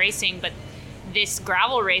style of racing, but this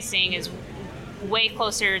gravel racing is way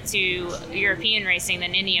closer to European racing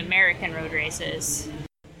than any American road races.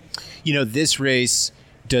 This race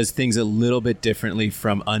does things a little bit differently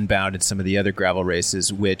from Unbound and some of the other gravel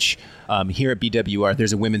races, which here at BWR,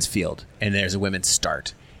 there's a women's field and there's a women's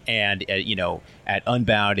start. And, at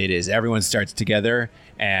Unbound, it is everyone starts together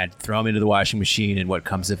and throw them into the washing machine and what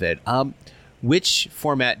comes of it. Which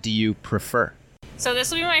format do you prefer? So this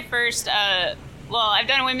will be my first, I've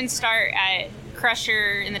done a women's start at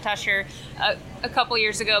Crusher in the Tusher a couple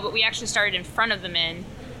years ago, but we actually started in front of the men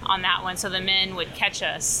on that one, so the men would catch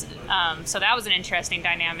us. So that was an interesting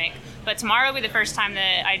dynamic. But tomorrow will be the first time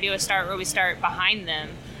that I do a start where we start behind them.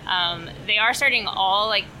 They are starting all,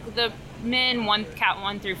 like, the men cat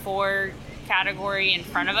 1 through 4 category in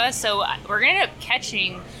front of us, so we're going to end up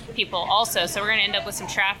catching people also, so we're going to end up with some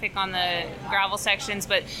traffic on the gravel sections.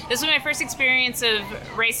 But this was my first experience of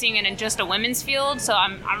racing in just a women's field, so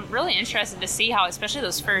I'm really interested to see how, especially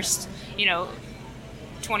those first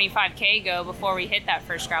 25K go before we hit that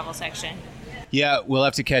first gravel section. Yeah, we'll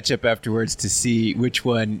have to catch up afterwards to see which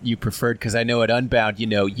one you preferred, because I know at Unbound,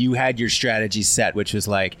 you had your strategy set, which was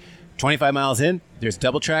like 25 miles in, there's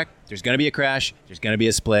double track, there's going to be a crash, there's going to be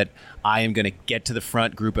a split. I am going to get to the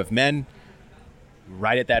front group of men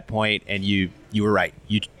right at that point, and you were right.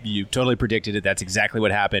 You totally predicted it. That's exactly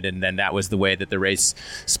what happened, and then that was the way that the race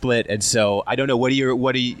split. And so I don't know, what do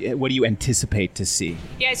you anticipate to see?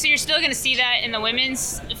 Yeah, so you're still going to see that in the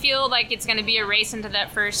women's field. Like, it's going to be a race into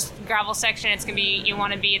that first gravel section. It's going to be, you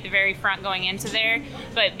want to be at the very front going into there.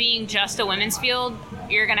 But being just a women's field,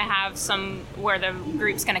 you're going to have some where the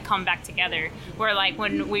group's going to come back together. Where, like,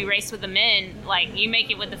 when we race with the men, like, you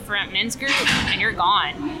make it with the front men's group and you're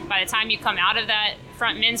gone. By the time you come out of that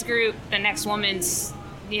front men's group, the next woman's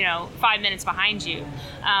 5 minutes behind you.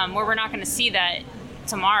 Where we're not going to see that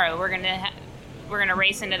tomorrow. We're going to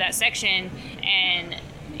race into that section, and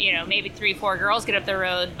maybe 3-4 girls get up the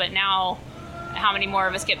road, but now how many more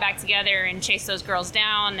of us get back together and chase those girls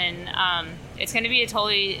down? And it's going to be a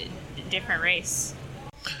totally different race.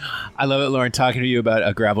 I love it, Lauren, talking to you about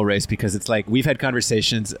a gravel race, because it's like we've had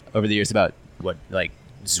conversations over the years about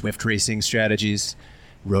Zwift racing strategies,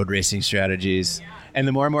 road racing strategies. And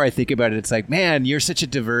the more and more I think about it, it's like, man, you're such a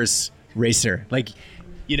diverse racer. Like,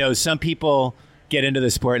 some people get into the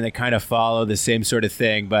sport and they kind of follow the same sort of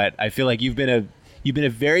thing. But I feel like you've been a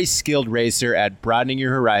very skilled racer at broadening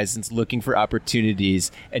your horizons, looking for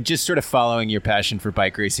opportunities, and just sort of following your passion for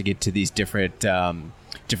bike racing into these different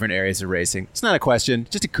areas of racing. It's not a question,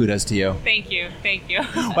 just a kudos to you. Thank you.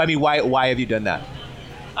 I mean, why have you done that?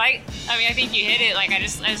 I think you hit it. Like, I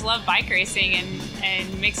just love bike racing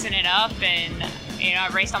and mixing it up. And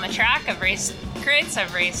I've raced on the track, I've raced crits,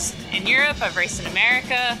 I've raced in Europe, I've raced in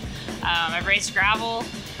America, I've raced gravel.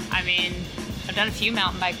 I mean, I've done a few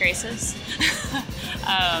mountain bike races.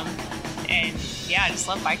 And yeah, I just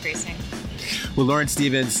love bike racing. Well, Lauren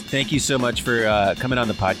Stephens, thank you so much for coming on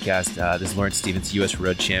the podcast. This is Lauren Stephens, U.S.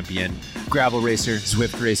 road champion, gravel racer,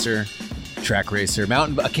 Zwift racer, track racer,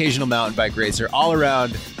 occasional mountain bike racer, all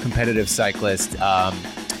around competitive cyclist.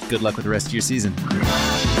 Good luck with the rest of your season.